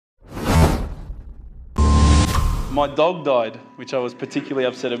My dog died, which I was particularly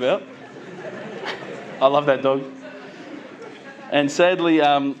upset about. I love that dog. And sadly,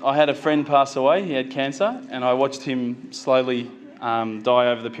 I had a friend pass away. He had cancer, and I watched him slowly die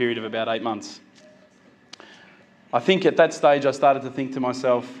over the period of about 8 months. I think at that stage I started to think to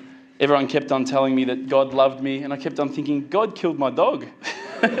myself, everyone kept on telling me that God loved me, and I kept on thinking, God killed my dog.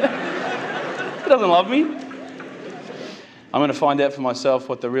 He doesn't love me. I'm going to find out for myself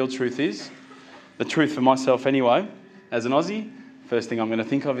what the real truth is. The truth for myself anyway, as an Aussie, first thing I'm going to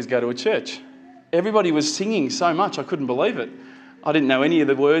think of is go to a church. Everybody was singing so much, I couldn't believe it. I didn't know any of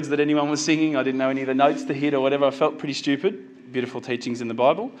the words that anyone was singing. I didn't know any of the notes to hit or whatever. I felt pretty stupid. Beautiful teachings in the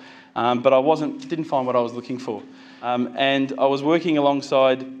Bible. But I didn't find what I was looking for. And I was working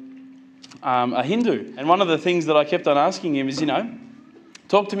alongside a Hindu. And one of the things that I kept on asking him is,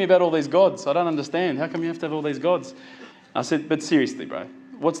 talk to me about all these gods. I don't understand. How come you have to have all these gods? I said, but seriously, bro,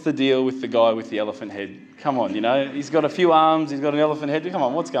 what's the deal with the guy with the elephant head? Come on, he's got a few arms, he's got an elephant head. Come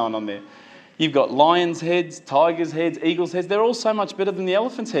on, what's going on there? You've got lions' heads, tigers' heads, eagles' heads. They're all so much better than the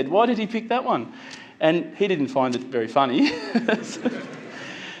elephant's head. Why did he pick that one? And he didn't find it very funny.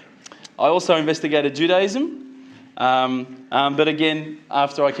 I also investigated Judaism. But again,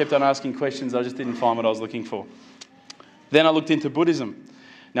 after I kept on asking questions, I just didn't find what I was looking for. Then I looked into Buddhism.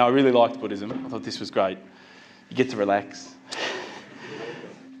 Now, I really liked Buddhism. I thought this was great. You get to relax.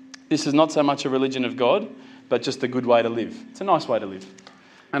 This is not so much a religion of God, but just a good way to live. It's a nice way to live.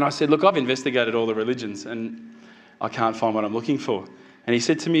 And I said, look, I've investigated all the religions and I can't find what I'm looking for. And he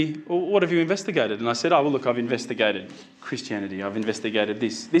said to me, well, what have you investigated? And I said, oh, well, look, I've investigated Christianity. I've investigated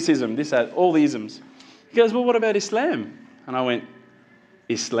this ism, this, that, all the isms. He goes, well, what about Islam? And I went,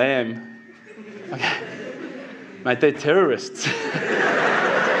 Islam? Okay. Mate, they're terrorists.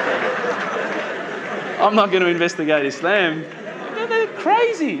 I'm not going to investigate Islam. They're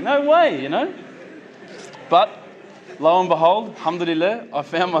crazy. No way, But lo and behold, alhamdulillah, I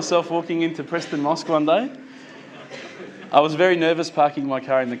found myself walking into Preston Mosque one day. I was very nervous parking my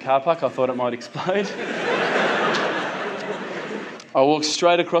car in the car park. I thought it might explode. I walked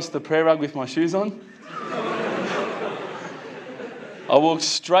straight across the prayer rug with my shoes on. I walked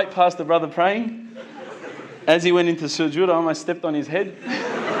straight past the brother praying. As he went into sujood, I almost stepped on his head.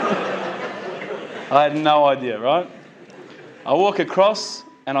 I had no idea, right? I walk across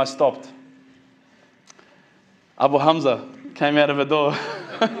and I stopped. Abu Hamza came out of a door.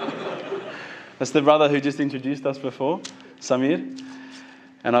 That's the brother who just introduced us before, Samir.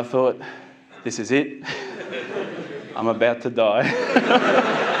 And I thought, this is it. I'm about to die.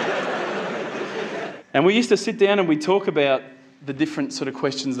 And we used to sit down and we'd talk about the different sort of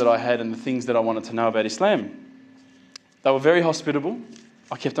questions that I had and the things that I wanted to know about Islam. They were very hospitable.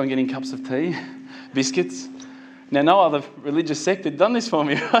 I kept on getting cups of tea, biscuits. Now, no other religious sect had done this for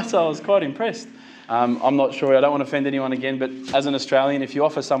me, right? So I was quite impressed. I'm not sure, I don't want to offend anyone again, but as an Australian, if you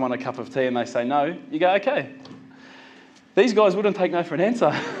offer someone a cup of tea and they say no, you go, okay. These guys wouldn't take no for an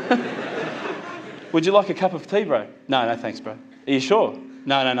answer. Would you like a cup of tea, bro? No, thanks, bro. Are you sure?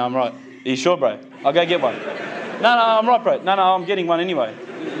 No, I'm right. Are you sure, bro? I'll go get one. No, I'm right, bro. No, I'm getting one anyway.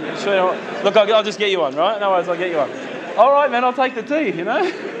 Sure, look, I'll just get you one, right? No worries, I'll get you one. All right, man, I'll take the tea,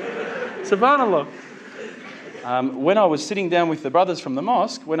 Subhanallah. When I was sitting down with the brothers from the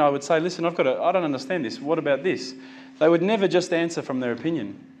mosque, when I would say, listen, I don't understand this. What about this? They would never just answer from their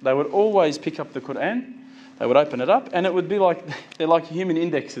opinion. They would always pick up the Quran. They would open it up and it would be like, they're like human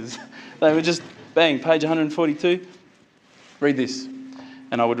indexes. They would just, bang, page 142, read this.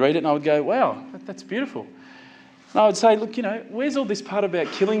 And I would read it and I would go, wow, that's beautiful. And I would say, look, where's all this part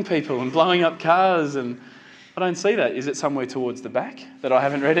about killing people and blowing up cars? And I don't see that. Is it somewhere towards the back that I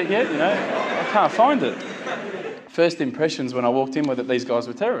haven't read it yet? I can't find it. First impressions when I walked in were that these guys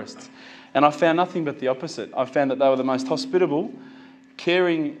were terrorists. And I found nothing but the opposite. I found that they were the most hospitable,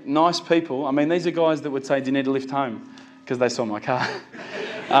 caring, nice people. I mean, these are guys that would say, do you need a lift home? Because they saw my car.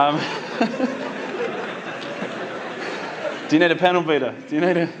 Do you need a panel beater? Do you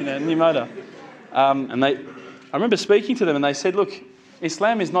need a new motor? And I remember speaking to them and they said, look,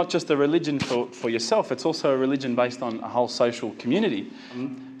 Islam is not just a religion for yourself, it's also a religion based on a whole social community.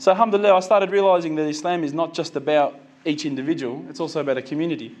 So alhamdulillah, I started realising that Islam is not just about each individual, it's also about a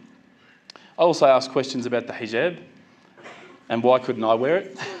community. I also asked questions about the hijab and why couldn't I wear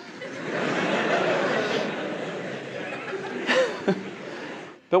it?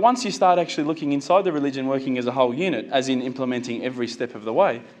 But once you start actually looking inside the religion, working as a whole unit, as in implementing every step of the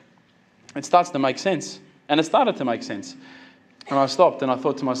way, it starts to make sense. And it started to make sense. And I stopped and I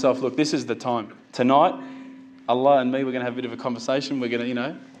thought to myself, look, this is the time. Tonight, Allah and me, we're going to have a bit of a conversation. We're going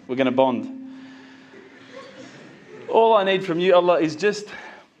to bond. All I need from you, Allah, is just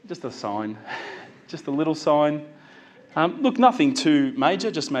a sign. Just a little sign. Look, nothing too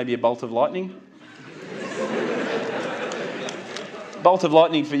major, just maybe a bolt of lightning. Bolt of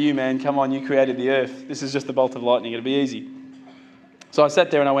lightning for you, man. Come on, you created the earth. This is just a bolt of lightning. It'll be easy. So I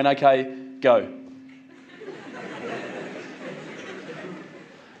sat there and I went, okay, go.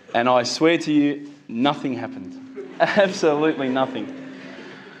 And I swear to you, nothing happened. Absolutely nothing.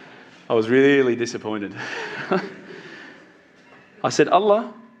 I was really disappointed. I said,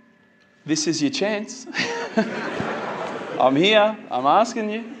 Allah, this is your chance. I'm here. I'm asking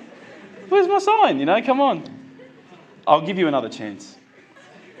you. Where's my sign? Come on. I'll give you another chance.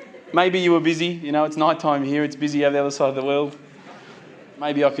 Maybe you were busy. It's night time here. It's busy over the other side of the world.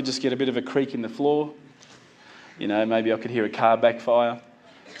 Maybe I could just get a bit of a creak in the floor. Maybe I could hear a car backfire.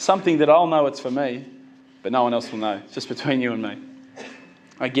 Something that I'll know it's for me, but no one else will know. It's just between you and me.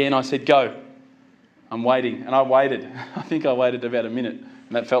 Again, I said, go. I'm waiting. And I waited. I think I waited about a minute.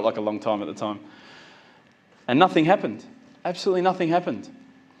 And that felt like a long time at the time. And nothing happened. Absolutely nothing happened.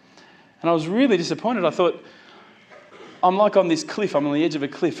 And I was really disappointed. I thought, I'm like on this cliff. I'm on the edge of a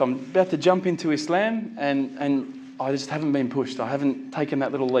cliff. I'm about to jump into Islam and I just haven't been pushed. I haven't taken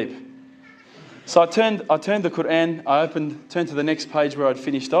that little leap. So I turned the Quran. I turned to the next page where I'd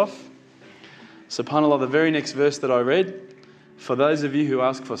finished off. SubhanAllah, the very next verse that I read, for those of you who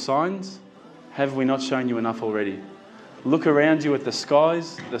ask for signs, have we not shown you enough already? Look around you at the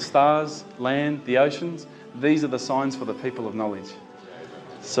skies, the stars, land, the oceans. These are the signs for the people of knowledge.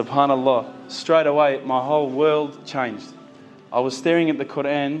 SubhanAllah. Straight away, my whole world changed. I was staring at the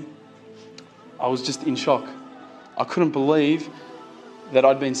Quran. I was just in shock. I couldn't believe that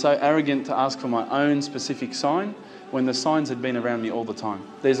I'd been so arrogant to ask for my own specific sign when the signs had been around me all the time.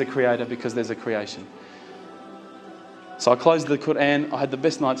 There's a creator because there's a creation. So I closed the Quran. I had the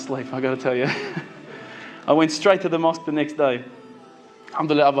best night's sleep, I got to tell you. I went straight to the mosque the next day.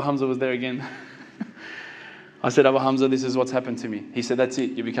 Alhamdulillah, Abu Hamza was there again. I said, Abu Hamza, this is what's happened to me. He said, that's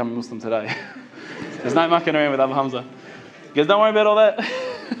it, you become a Muslim today. There's no mucking around with Abu Hamza. He goes, don't worry about all that.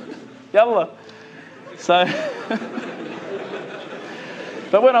 Yallah. So,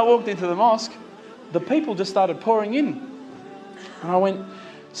 but when I walked into the mosque, the people just started pouring in. And I went,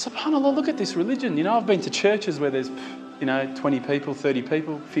 SubhanAllah, look at this religion. I've been to churches where there's, 20 people, 30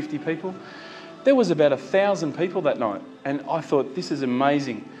 people, 50 people. There was about 1,000 people that night. And I thought, this is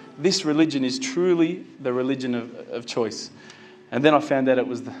amazing. This religion is truly the religion of choice. And then I found out it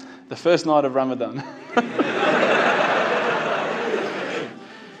was the first night of Ramadan. I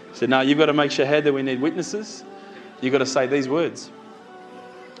said, no, you've got to make shahada, we need witnesses. You've got to say these words.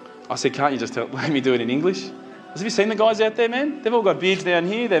 I said, can't you just let me do it in English? Have you seen the guys out there, man? They've all got beards down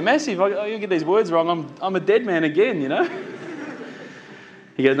here. They're massive. You get these words wrong, I'm a dead man again,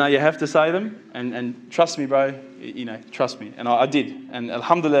 He goes, no, you have to say them. And trust me, bro. Trust me. And I did. And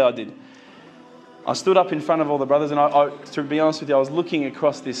alhamdulillah, I did. I stood up in front of all the brothers and I, to be honest with you, I was looking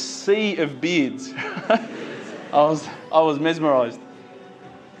across this sea of beards. I was mesmerised.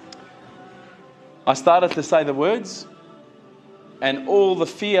 I started to say the words and all the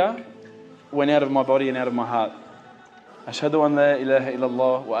fear went out of my body and out of my heart. Ashhadu an la ilaha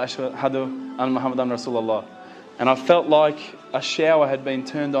illallah wa ashhadu an Muhammadan Rasulullah. And I felt like a shower had been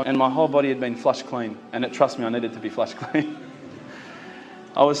turned on and my whole body had been flushed clean. And trust me, I needed to be flushed clean.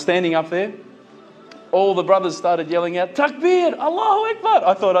 I was standing up there. All the brothers started yelling out, Takbir, Allahu Akbar.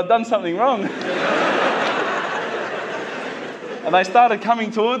 I thought I'd done something wrong. And they started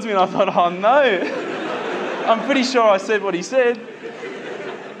coming towards me and I thought, oh no. I'm pretty sure I said what he said.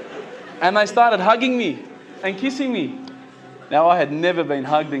 And they started hugging me and kissing me. Now, I had never been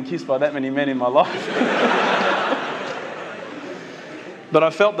hugged and kissed by that many men in my life. But I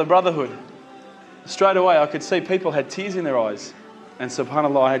felt the brotherhood. Straight away, I could see people had tears in their eyes. And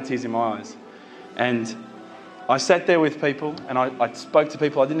subhanAllah, I had tears in my eyes. And I sat there with people and I spoke to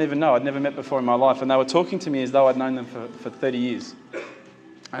people I didn't even know, I'd never met before in my life. And they were talking to me as though I'd known them for 30 years.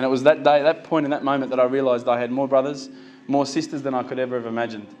 And it was that day, that point in that moment that I realised I had more brothers, more sisters than I could ever have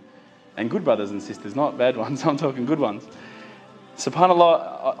imagined. And good brothers and sisters, not bad ones, I'm talking good ones.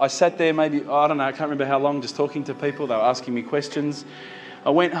 SubhanAllah, I sat there maybe, I don't know, I can't remember how long, just talking to people. They were asking me questions. I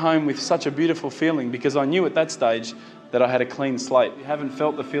went home with such a beautiful feeling because I knew at that stage that I had a clean slate. If you haven't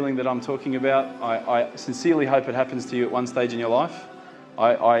felt the feeling that I'm talking about, I sincerely hope it happens to you at one stage in your life.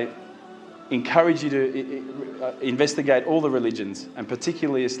 I encourage you to investigate all the religions, and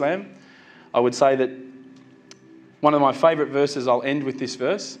particularly Islam. I would say that one of my favourite verses, I'll end with this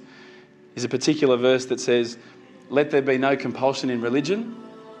verse, is a particular verse that says, let there be no compulsion in religion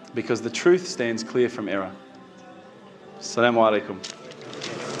because the truth stands clear from error. Assalamu alaikum.